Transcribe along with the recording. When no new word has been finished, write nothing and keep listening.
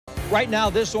Right now,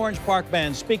 this Orange Park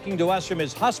man speaking to us from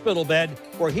his hospital bed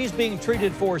where he's being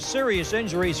treated for serious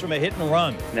injuries from a hit and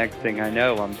run. Next thing I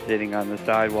know, I'm sitting on the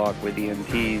sidewalk with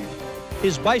EMTs.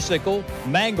 His bicycle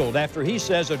mangled after he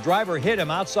says a driver hit him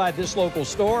outside this local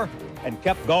store and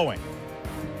kept going.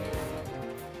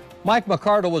 Mike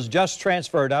McCardle was just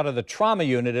transferred out of the trauma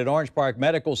unit at Orange Park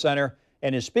Medical Center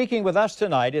and is speaking with us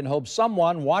tonight in hopes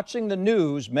someone watching the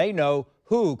news may know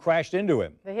who crashed into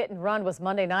him. The hit and run was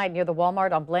Monday night near the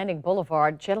Walmart on Blanding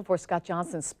Boulevard. Channel 4's Scott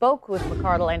Johnson spoke with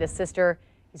McCardle and his sister.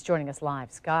 He's joining us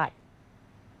live. Scott.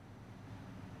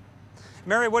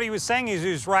 Mary, what he was saying is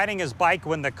he was riding his bike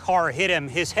when the car hit him.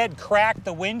 His head cracked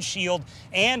the windshield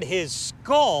and his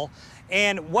skull.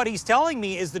 And what he's telling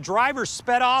me is the driver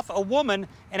sped off a woman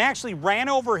and actually ran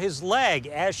over his leg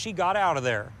as she got out of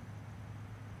there.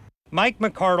 Mike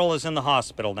McCardle is in the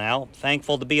hospital now,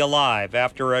 thankful to be alive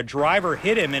after a driver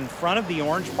hit him in front of the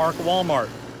Orange Park Walmart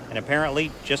and apparently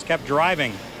just kept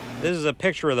driving. This is a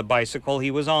picture of the bicycle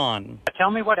he was on. Tell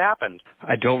me what happened.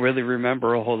 I don't really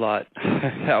remember a whole lot.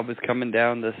 I was coming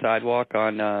down the sidewalk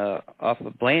on off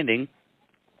of Blanding,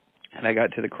 and I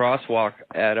got to the crosswalk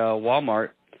at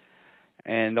Walmart,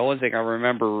 and the only thing I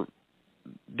remember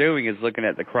doing is looking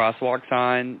at the crosswalk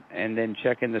sign and then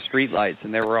checking the street lights,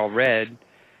 and they were all red.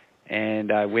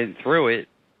 And I went through it.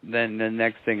 Then the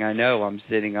next thing I know, I'm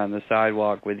sitting on the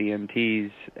sidewalk with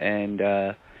EMTs, and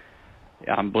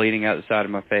I'm bleeding out the side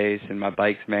of my face, and my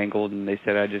bike's mangled, and they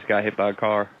said I just got hit by a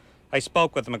car. I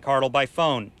spoke with McCardle by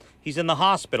phone. He's in the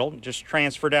hospital, just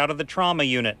transferred out of the trauma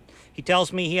unit. He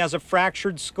tells me he has a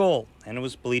fractured skull and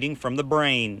was bleeding from the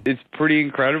brain. It's pretty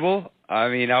incredible. I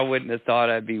mean, I wouldn't have thought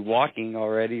I'd be walking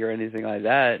already or anything like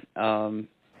that.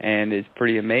 And it's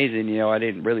pretty amazing. You know, I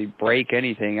didn't really break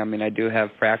anything. I mean, I do have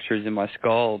fractures in my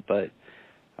skull, but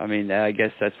I mean, I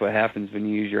guess that's what happens when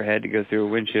you use your head to go through a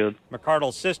windshield.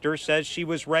 McCardle's sister says she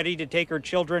was ready to take her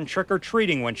children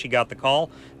trick-or-treating when she got the call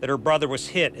that her brother was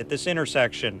hit at this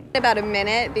intersection. About a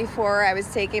minute before I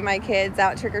was taking my kids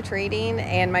out trick-or-treating,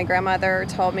 and my grandmother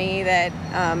told me that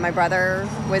my brother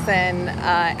was in an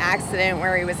accident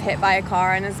where he was hit by a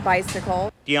car on his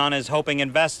bicycle. Deanna is hoping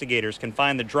investigators can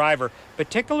find the driver,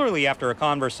 particularly after a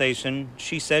conversation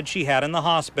she said she had in the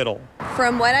hospital.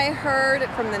 From what I heard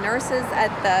from the nurses at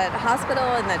the hospital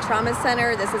and the trauma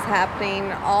center, this is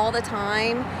happening all the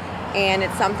time, and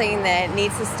it's something that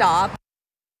needs to stop.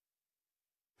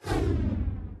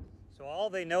 So all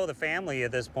they know, the family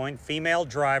at this point, female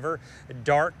driver,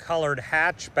 dark-colored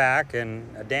hatchback, and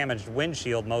a damaged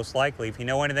windshield most likely. If you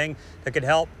know anything that could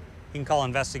help, you can call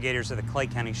investigators at the Clay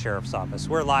County Sheriff's Office.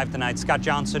 We're live tonight. Scott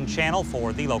Johnson, Channel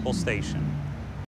 4, the local station.